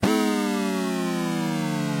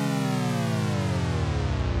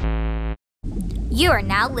You are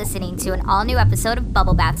now listening to an all-new episode of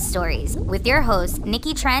Bubble Bath Stories with your hosts,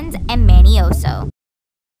 Nikki Trends and Manny Oso.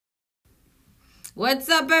 What's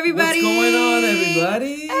up, everybody? What's going on,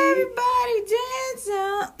 everybody? Everybody dance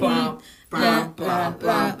up. Bum, bum, bum,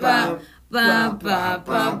 bum, bum, bum, bum,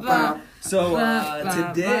 bum, bum. So,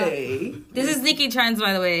 today... This is Nikki Trends,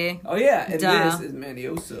 by the way. Oh, yeah, and Duh. this is Manny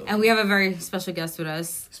Oso. And we have a very special guest with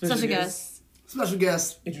us. Special guest. Special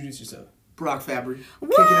guest, Introduce yourself. Brock Fabry, kicking it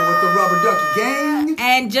with the Rubber Ducky Gang.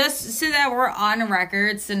 And just so that we're on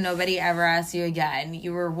record, so nobody ever asks you again,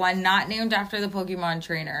 you were one not named after the Pokemon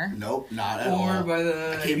trainer. Nope, not at Or all. by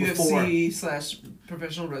the I came before.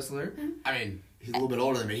 UFC/professional wrestler. I mean, he's a little bit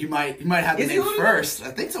older than me. He might have the Is he name older? first. I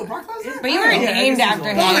think so. Brock was But you weren't Yeah, I named guess he's after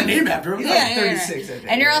older. Well, I'm him. named after him. He's Yeah, like yeah, 36, I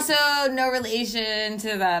think. And you're also no relation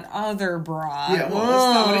to that other Brock. Yeah, well,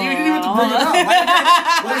 that's not what you didn't even have to bring it up.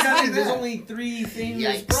 Why did I say There's that? only 3 famous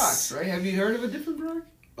Yikes. Brocks, right? Have you heard of a different Brock?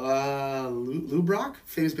 Lou Brock,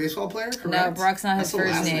 famous baseball player, correct? No, Brock's not his That's the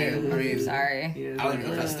first last name. I mean, Sorry. Yeah, I don't even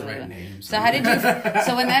know if that's the right name. So how did you?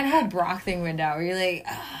 So when that whole Brock thing went down, were you like,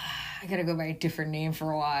 I gotta go by a different name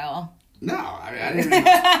for a while? No, I mean,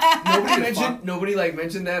 I didn't even... Nobody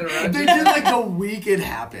mentioned that around They you? did like the week it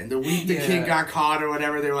happened. The week the Yeah. kid got caught or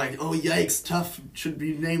whatever. They were like, "Oh yikes, Tough should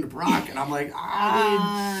be named Brock." And I'm like,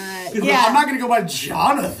 I mean, yeah. I'm not gonna go by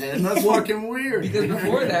Jonathan. That's fucking weird. Because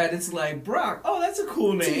before that, it's like, Brock, oh, that's a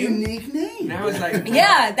cool it's a name. unique name. Now it's like,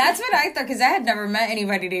 Yeah, that's what I thought, because I had never met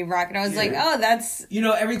anybody named Brock, and I was like, oh, that's... you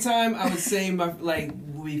know, every time I would say,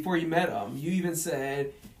 before you met him, you even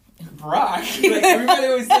said, Brock. Like, everybody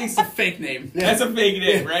always thinks a fake name. that's a fake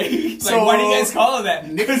name, right? Like, So, why do you guys call him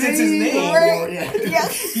that? Because it's his name. Right. Yeah. Yeah.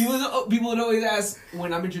 People would always ask,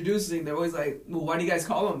 when I'm introducing, they're always like, well, why do you guys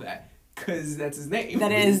call him that? Because that's his name.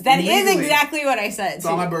 That is Legally. exactly what I said. It's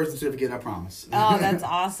on my birth certificate, I promise. Oh, that's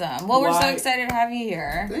awesome. Well, we're so Why- excited to have you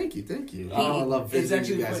here. Thank you. Oh, I love It's visiting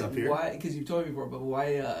actually you guys funny. up here. Why? Because you've told me before, but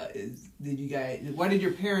why why did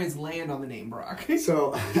your parents land on the name Brock?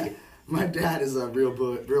 So, my dad is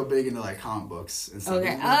real big into like comic books and stuff.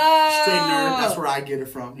 Okay. He's a Oh. straight nerd. That's where I get it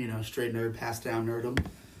from. You know, straight nerd, passed down nerdum.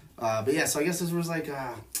 But yeah, so I guess this was like,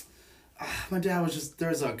 my dad was just,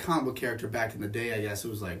 there's a comic book character back in the day, I guess. It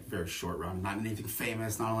was like very short run, not anything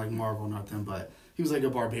famous, not like Marvel, nothing, but he was like a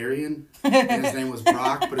barbarian. And his name was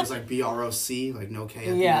Brock, but it was like BROC, like no K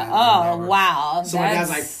at the Yeah. end, Oh, whatever. wow. So my dad's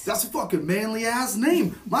like, that's a fucking manly ass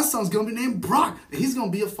name. My son's gonna be named Brock, and he's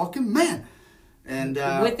gonna be a fucking man. And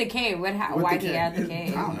with the K, with why'd the he K. add the K?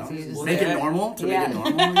 I don't know. So you just- Make it normal to Yeah. make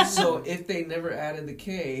it normal. So if they never added the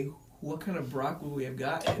K, what kind of Brock would we have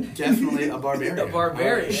gotten? Definitely a barbarian. A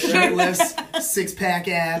barbarian. Shirtless, 6-pack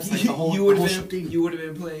abs, like the whole, you would whole have team.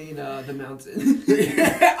 been playing the Mountain.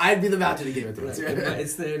 I'd be the mountain to Game of Thrones. But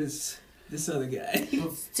instead it's this other guy.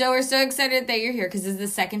 So we're so excited that you're here, because this is the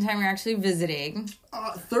second time you're actually visiting.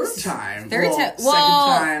 Third time. Third time. Second Well,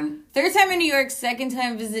 time. Third time in New York, second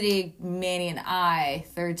time visiting Manny and I,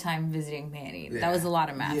 third time visiting Manny. Yeah. That was a lot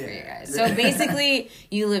of math for you Yeah. guys. So basically,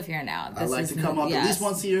 you live here now. I like to come up at least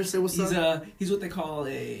once a year, say what's up. He's what they call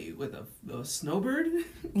a snowbird.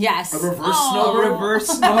 Yes. A reverse Oh. A reverse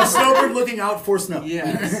I'm a snowbird. snowbird looking out for snow.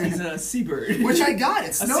 Yes, he's a seabird. Which I got.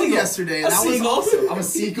 It snowed seagull. yesterday, A and that was seagull. awesome. I'm a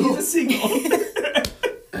seagull. He's a seagull.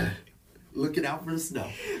 Looking out for the snow.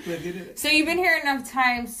 Look at it. So you've been here enough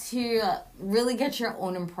times to really get your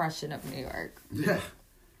own impression of New York. Yeah.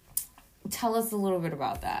 Tell us a little bit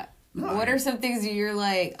about that. No, What are some things that you're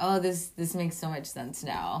like, oh, this makes so much sense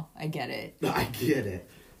now. I get it. I get it.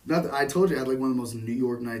 I told you I had like one of the most New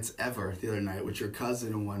York nights ever the other night with your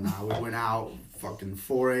cousin and whatnot. We went out fucking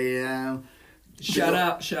 4 a.m. Shout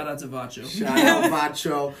out to Vacho. Shout out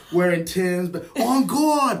Macho, wearing Tim's, but on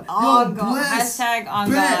God, On yo, God. bless, Hashtag on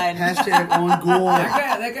bet. God. Hashtag on God.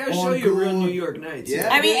 That guy will show On you real God. New York nights. Yeah.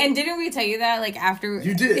 I mean, and didn't we tell you that, like, after...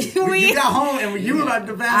 You did. we, You got home and you were about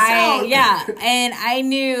to pass out. Yeah, and I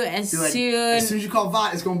knew as You're like, soon... as soon as you call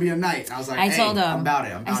Vot, it's gonna be a night. And I was like, I hey, told him. I'm about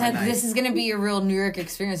it. I'm I about said, it. this is going to be a real New York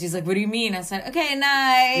experience. He's like, what do you mean? I said, okay,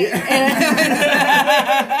 night.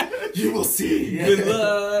 You will see. Good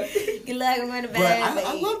luck. Good luck, I'm going to But bed.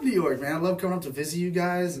 I love New York, man. I love coming up to visit you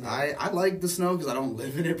guys. I like the snow because I don't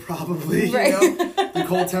live in it, probably. Right. You know? The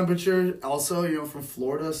cold temperature, also, you know, from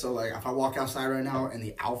Florida. So, like, if I walk outside right now and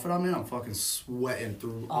the outfit I'm in, I'm fucking sweating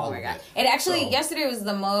through all Oh my of god! it. It actually So- yesterday was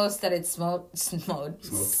the most that it snowed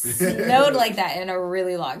like that in a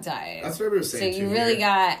really long time. That's what we were So saying. you too, really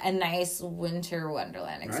yeah. got a nice winter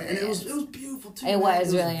wonderland Right? experience. And it was beautiful too. It man.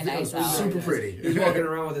 was really nice It was out. super pretty. He's walking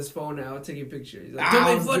around with his phone now, taking pictures. He's like, I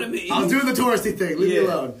don't was make fun of me. I was doing the touristy thing. Leave me Yeah.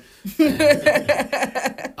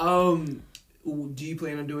 alone. do you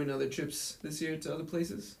plan on doing other trips this year to other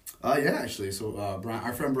places? Yeah, actually. So, Brian,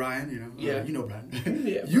 our friend Brian, Yeah. You know Brian.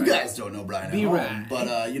 Yeah, You Brian. guys don't know Brian Be at all, right.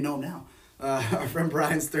 but you know him now. Our friend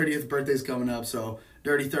Brian's 30th birthday's coming up, so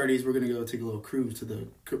Dirty 30s, we're going to go take a little cruise to the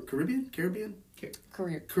Caribbean? Caribbean.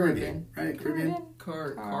 Right? Caribbean?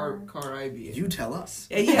 Caribbean. You tell us.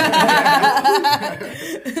 Yeah.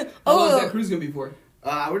 How long is that cruise gonna be for?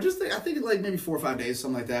 We're just, I think like maybe 4 or 5 days,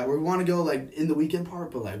 something like that. We want to go like in the weekend part,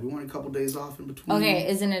 but like we want a couple days off in between. Okay,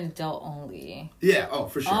 isn't it adult only? Yeah,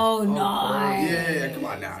 for sure. Oh, nice. Yeah, come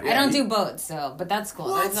on now. I don't do boats, so, but that's cool.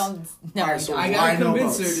 What? That sounds, no, Alright, so I why gotta no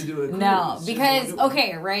convince her boats? to do it. no, because,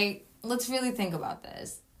 okay, right, let's really think about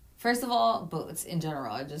this. First of all, boats in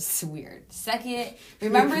general are just weird. Second,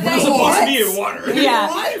 remember that We're supposed to be in water.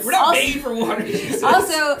 Yeah. We're not Also- made for water. Jesus.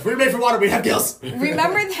 Also, If we were made for water, we'd have gills.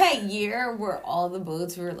 remember that year where all the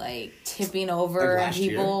boats were like tipping over Like and last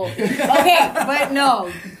people? Okay, but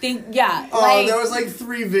no, There was like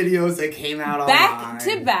 3 videos that came out back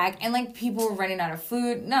online. to back, and like people were running out of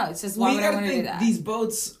food. No, it's just why We would I gotta want to do think that? these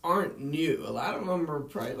boats aren't new. A lot of them are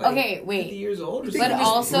probably like Okay, wait. 50 years old or They But something.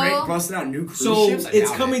 just also- busting out new cruise So ships. I it's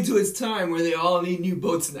doubt coming it. to its time where they all need new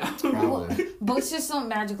boats now. Probably. Boats just don't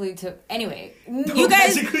magically tip. Anyway, Don't you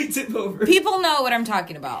guys, magically tip over. people know what I'm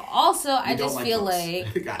talking about. Also, I We don't just like feel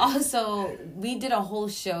boats. like Got it. also we did a whole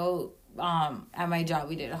show at my job.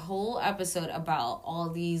 We did a whole episode about all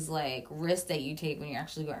these like risks that you take when you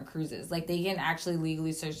actually go on cruises. Like they can actually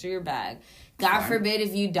legally search through your bag. God Fine. forbid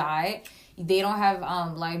if you die, they don't have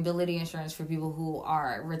liability insurance for people who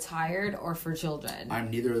are retired or for children. I'm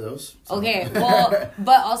neither of those. so- Okay, well,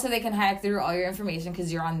 but also they can hack through all your information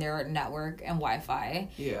because you're on their network and Wi-Fi.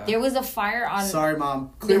 Yeah. There was a fire on. Sorry,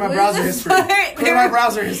 Mom. Clear There my was browser a history. fire- Clear my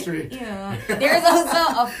browser history. Yeah. There's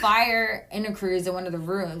also a fire in a cruise in one of the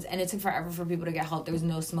rooms, and it took forever for people to get help. There was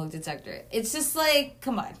no smoke detector. It's just like,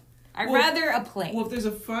 come on. I'd Well- rather a plane. Well, if there's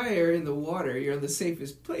a fire in the water, you're in the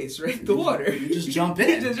safest place, right? The water. You just jump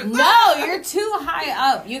in. No, you're too high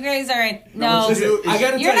up. You guys are no. what you do is- I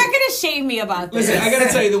gotta You're tell not you. gonna shame me about this. Listen, I gotta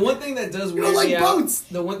tell you, the one thing that does weird don't like me out. boats.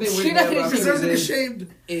 The one thing You're weird me not out gonna about You deserve to be cruises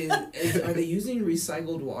ashamed. is are they using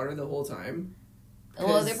recycled water the whole time?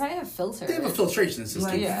 Well, they probably have filters. They have a filtration system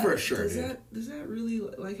Like, yeah. for sure. Does dude. that really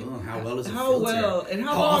like? Oh, how well does it How filter? well and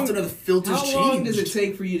how How long? often are the filters How long does it changed?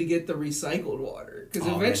 take for you to get the recycled water? Because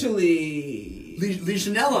Oh, man. eventually,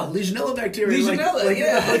 Legionella bacteria. Legionella, like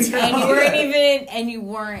yeah. in the hotel. and you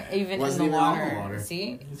weren't even Wasn't in the even on the water. water.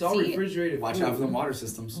 See, it's all See? refrigerated. Watch food. out for the water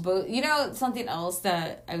systems. But you know something else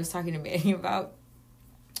that I was talking to Manny about?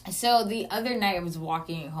 So the other night I was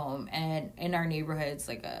walking home, and in our neighborhood it's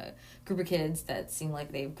like a group of kids that seem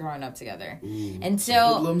like they've grown up together. And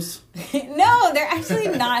so Hoodlums. no, they're actually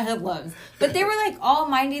not hoodlums. But they were like all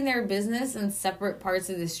minding their business in separate parts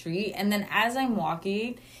of the street. And then as I'm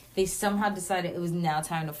walking, they somehow decided it was now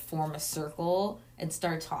time to form a circle and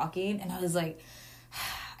start talking. And I was like,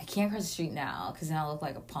 I can't cross the street now because now I look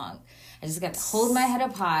like a punk. I just got to hold my head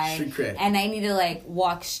up high. Street cred. And I need to like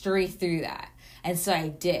walk straight through that. And so I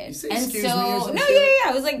did. You say, and "Excuse so me," or some no, shit? yeah.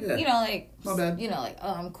 I was like, Yeah. you know, like My bad. you know, like,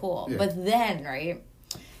 oh, I'm cool. Yeah. But then, right?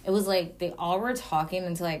 It was like they all were talking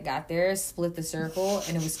until I got there, split the circle,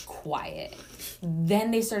 and it was quiet. Then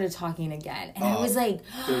they started talking again. And I was like,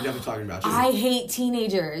 They were definitely talking about you. I hate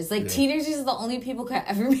teenagers. Like, Yeah. teenagers are the only people who can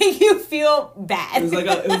ever make you feel bad. It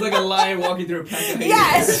was like a lion walking through a pack of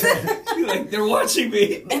Yes. hyenas. Like they're watching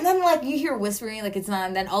me. And then, like, you hear whispering, like, it's not.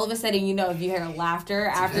 And then all of a sudden, you know, if you hear laughter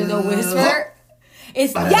after the whisper,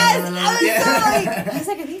 it's yes. I was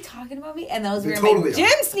like, are they talking about me? And those They were totally my are. gym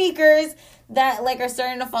sneakers that like are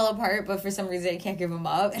starting to fall apart, but for some reason I can't give them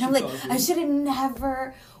up. And I'm like, I should have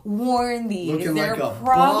never worn these. Looking They're like a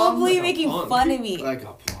probably bum, like a making punk. fun of me. Like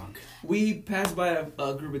a punk. We passed by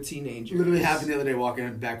a group of teenagers. Literally happened the other day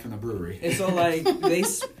walking back from the brewery. And so like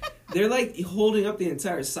they're like holding up the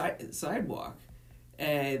entire sidewalk,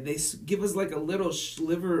 and they give us like a little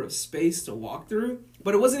sliver of space to walk through.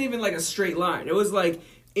 But it wasn't even like a straight line. It was like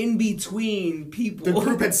in between people. The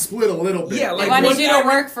group had split a little bit. Yeah, They like wanted one you guy to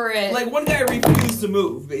work for it. Like one guy refused to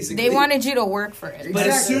move, basically. They wanted you to work for it. But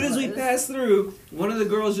as Exactly. soon as we pass through, one of the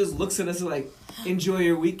girls just looks at us like, "Enjoy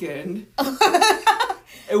your weekend,"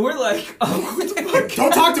 and we're like, "Oh, what the fuck?"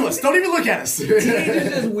 Don't talk to us. Don't even look at us. Teenagers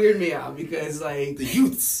just weird me out because like The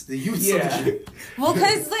youths of the yeah. shit. Well,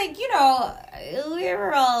 because, like, you know, we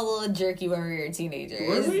were all a little jerky when we were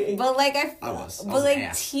teenagers. Were we? But, like, I was But, an like,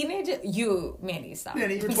 ass. Manny, stop.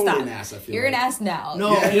 Manny, you're Stop. totally an ass, I feel You're an like. ass now.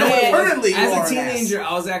 No, Yeah, you know what? currently you As are a an ass. teenager,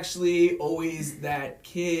 I was actually always that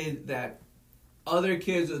kid that other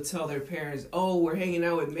kids would tell their parents, "Oh, we're hanging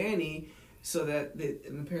out with Manny," so that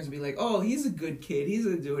and the parents would be like, oh, he's a good kid. He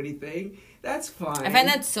doesn't do anything. That's fine. I find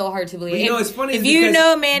that so hard to believe. But, you know, it's funny if you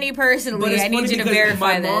know Manny personally, I need you to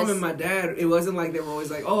verify this. My mom and my dad, it wasn't like they were always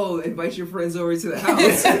like, oh, invite your friends over to the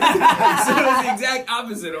house. So it was the exact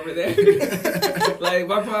opposite over there. Like,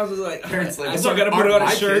 my pops was like, Parents like, I still got to put on a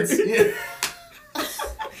shirt.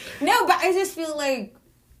 No, but I just feel like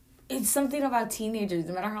it's something about teenagers,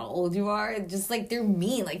 no matter how old you are, it's just like they're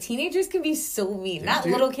mean. Like teenagers can be so mean. Not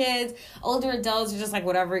little kids, older adults are just like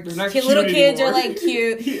whatever. Not cute little kids anymore. are like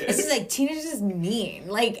cute. Yeah. It's just like teenagers is mean.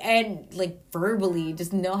 Like and like verbally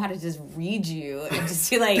just know how to just read you and just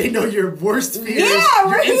be like They know your worst fears, Yeah,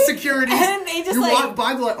 right? your insecurities. And they just you like- walk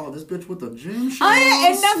by, they're like, oh, this bitch with the gym shoes. oh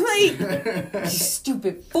yeah, and I'm like, you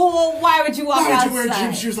stupid fool, why would you walk Why would outside? you wear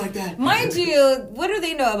gym shoes like that? Mind you, what do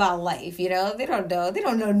they know about life? You know, they don't know. They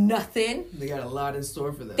don't know nothing. They got a lot in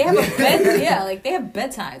store for them. They have a bed, yeah, like they have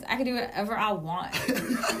bedtimes. I can do whatever I want,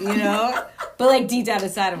 you know. But like deep down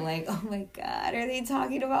inside, I'm like, oh my god, are they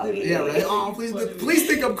talking about me? Yeah, right. Oh, please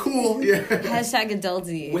think I'm cool. Yeah. Hashtag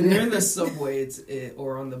adulty. When they're in the subway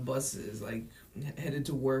or on the buses, like headed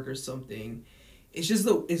to work or something, it's just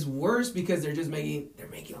it's worse because they're making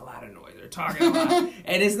a lot of noise. They're talking a lot,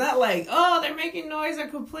 and it's not like, oh, they're making noise or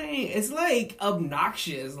complaining. It's like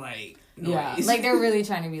obnoxious, like noise. Yeah, like they're really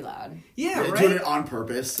trying to be loud. Yeah, They're right. doing it on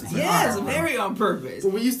purpose. It's like, Yes, oh, very on purpose.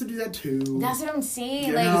 Well, we used to do that too. That's what I'm saying.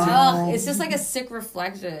 You Like, know? ugh, it's just like a sick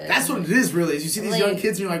reflection. That's what it is, really. Is you see these Like- young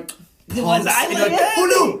kids and you're like, Was punks, I and like you're that? oh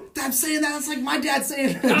no, Dad's saying that. That's like my dad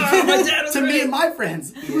saying Oh, my dad was to me right. and my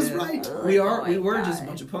friends. He was Yeah. right. We Oh my were God. just a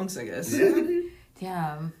bunch of punks, I guess.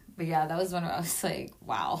 Damn. But yeah, that was when I was like,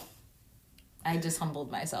 wow. I just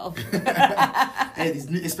humbled myself. Hey,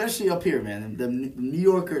 especially up here, man. The New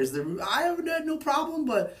Yorkers, I haven't had no problem,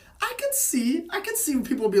 but I could see when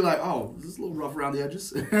people would be like, oh, this is a little rough around the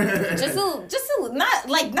edges. just a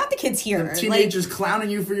not the kids here. Them teenagers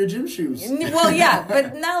clowning you for your gym shoes. Well, yeah,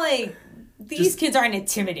 but not like these kids aren't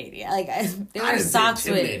intimidating. Like they I wear didn't say socks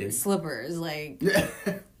intimidating. with slippers. Like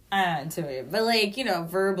I'm not intimidated, but like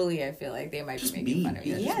verbally, I feel like they might Just be making mean. fun of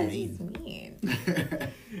me. Yeah, Yeah, just it's mean.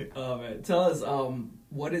 Oh man, tell us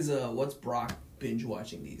what's Brock binge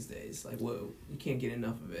watching these days? Like, whoa, you can't get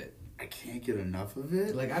enough of it. I can't get enough of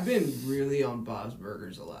it. Like, I've been really on Bob's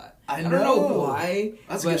Burgers a lot. I don't know know. why.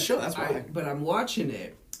 That's a good show, that's why. But I'm watching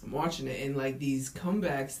it, and like these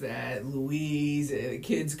comebacks that Louise and the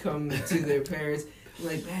kids come to their parents. I'm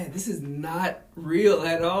like, man, this is not real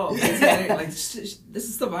at all. This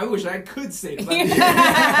is stuff I wish I could say to my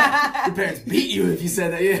parents. Your parents beat you if you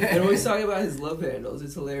said that. Yeah. And always talking about his love handles.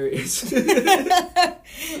 It's hilarious. Keep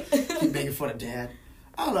making fun of Dad.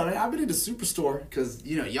 I don't know, man. I've been into Superstore because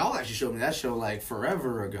y'all actually showed me that show like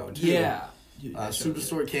forever ago too. Yeah. Dude, that show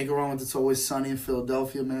Superstore, can't go wrong with It's Always Sunny in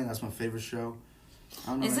Philadelphia, man. That's my favorite show.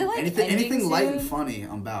 I don't know, Is man. it, like, anything ending light and soon? funny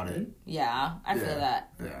about it? Yeah, I feel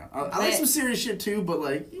that. Yeah, I like some serious shit too, but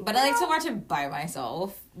like. But I like to watch it by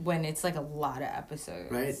myself when it's like a lot of episodes.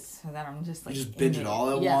 Right. So that I'm just like You just binge in it all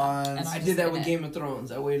at Yeah, once. and I'm I just did that in with it. Game of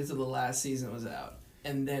Thrones. I waited till the last season was out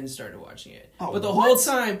and then started watching it. Oh, but the what? whole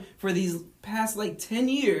time, for these past 10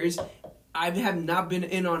 years, I have not been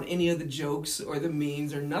in on any of the jokes or the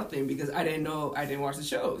memes or nothing because I didn't watch the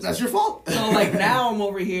shows. That's your fault. So now I'm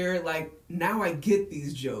over here, now I get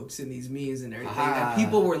these jokes and these memes and everything that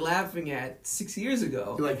people were laughing at 6 years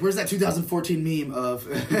ago. You're like, where's that 2014 meme of?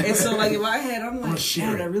 And so in my head, I'm like,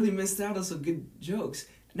 share man, it. I really missed out on some good jokes.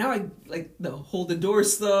 Now I like the hold the door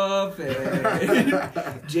stuff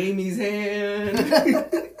and Jamie's hand.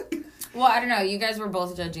 Well, I don't know. You guys were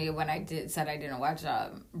both judgy when I said I didn't watch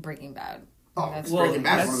Breaking Bad. Oh, That's well, Breaking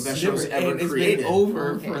Bad's one of the best shows different, ever and it's created. been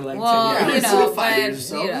over Okay. for 10 well, years. you It's know, been 5 but years or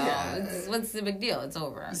so, yeah. what's the big deal? It's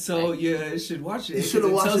over. So Like, you should watch it. You 'cause should've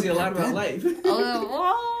it watched tells it you a lot back about then. life.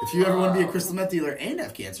 If you ever want to be a crystal meth dealer and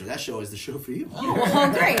have cancer, that show is the show for you.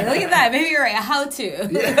 well, great. Look at that. Maybe you're right. How to?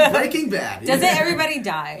 Yeah, Breaking Bad. Doesn't yeah. everybody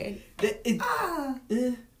die?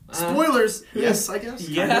 Spoilers. Yes, I guess.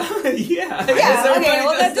 Yeah, yeah. Yeah. I guess Okay. everybody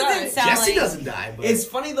Well, that does die. doesn't sound Jesse like. doesn't die, but It's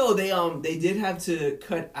funny though. They did have to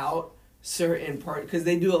cut out certain part because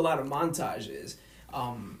they do a lot of montages,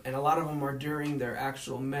 and a lot of them are during their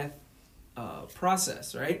actual meth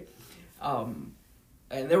process, right?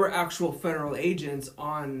 And there were actual federal agents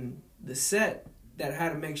on the set that had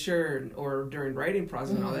to make sure, or during writing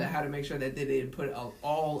process and all that, had to make sure that they didn't put out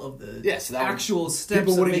all of the so that actual steps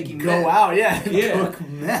people of wouldn't making go meth. out, and Yeah. cook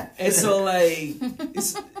meth. And so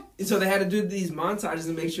so they had to do these montages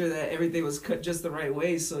and make sure that everything was cut just the right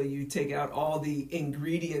way. So you take out all the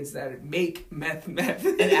ingredients that make meth.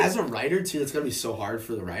 And as a writer too, it's gonna be so hard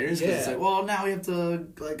for the writers because it's Yeah. like, well, now we have to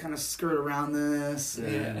kind of skirt around this.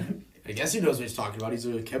 And I guess he knows what he's talking about. He's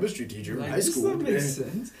a chemistry teacher in Like, high this school. stuff makes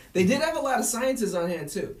sense. They did have a lot of scientists on hand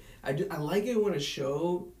too. I like it when a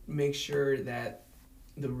show makes sure that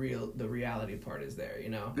the reality part is there. You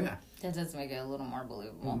know. Yeah. That does make it a little more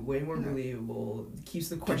believable. Way more believable. Keeps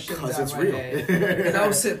the questions Because out it's of my real. head. Because I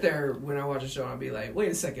would sit there when I watch a show and I'd be like,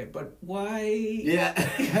 wait a second, but why?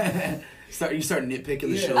 Yeah. You start nitpicking the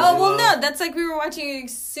Yeah. show. Oh well, no, that's like we were watching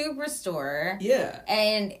Superstore, Yeah.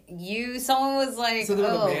 and someone was like, So they're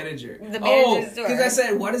 "Oh, the manager. the manager's door." Because I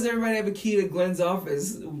said, why does everybody have a key to Glenn's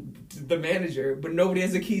office, the manager, but nobody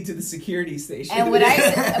has a key to the security station? And what I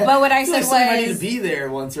said I somebody was, to be there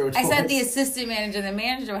once or twice. I said the assistant manager and the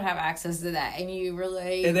manager would have access to that, and you were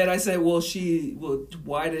like, And then I said, well,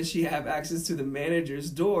 why does she have access to the manager's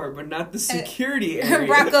door, but not the security area?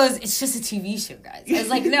 Brock goes, "It's just a TV show, guys." I was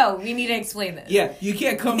like, "No, we need to explain this." Yeah, you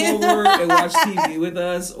can't come over and watch TV with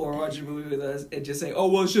us or watch a movie with us and just say, "Oh,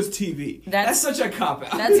 well, it's just TV." That's such a cop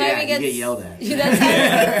out. That's why Yeah, we you get get yelled at. That's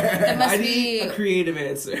that must I be need a creative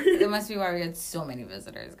answer. That must be why we get so many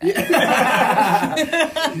visitors, guys.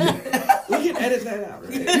 We can edit that out,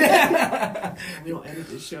 right? We don't edit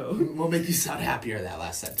the show. We'll make you sound happier that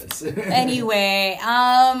last sentence. Anyway,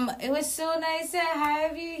 it was so nice to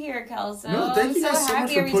have you here, Kelso. No, thank you I'm guys so much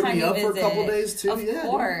happy for every putting time me you up for a couple visit. days too. Of Yeah,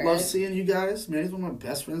 course. love seeing you guys. Manny's one of my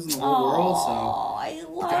best friends in the whole world, so I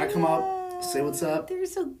love gotta come up, it. say what's up. They're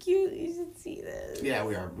so cute. You should see this. Yeah,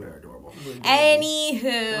 we're adorable. Anywho,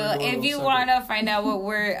 adorable if you suckers. want to find out what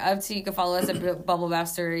we're up to, you can follow us at Bubble Bath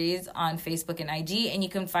Stories on Facebook and IG, and you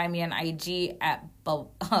can find me on IG at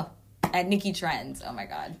at Nikki Trends. Oh my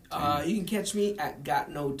god. You can catch me at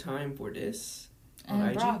Got No Time for This on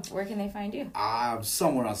And IG. Brock, where can they find you?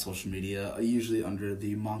 Somewhere on social media, usually under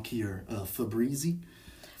the Monkier Fabrizi.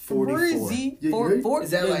 44. Fabrizi.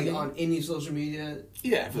 Is that like on any social media?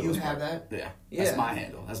 Yeah, for the You most have part. that? Yeah, Yeah. that's my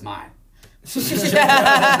handle. That's mine.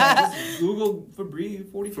 Google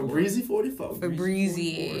Febreze 44. Fabrizi 44.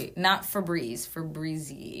 Fabrizi, not Febreze,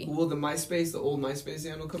 Fabrizi. Will the MySpace, the old MySpace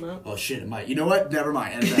handle come out? Oh shit, it might. You know what? Never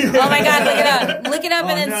mind. Edit that out. Oh my god, look it up. Look it up Oh,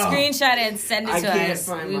 and then no. screenshot it and send it I to can't us.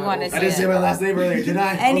 find We my want to old- see I didn't say it. my last name earlier, did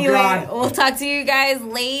I? Anyway, Oh, God. we'll talk to you guys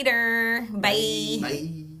later. Bye.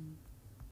 Bye.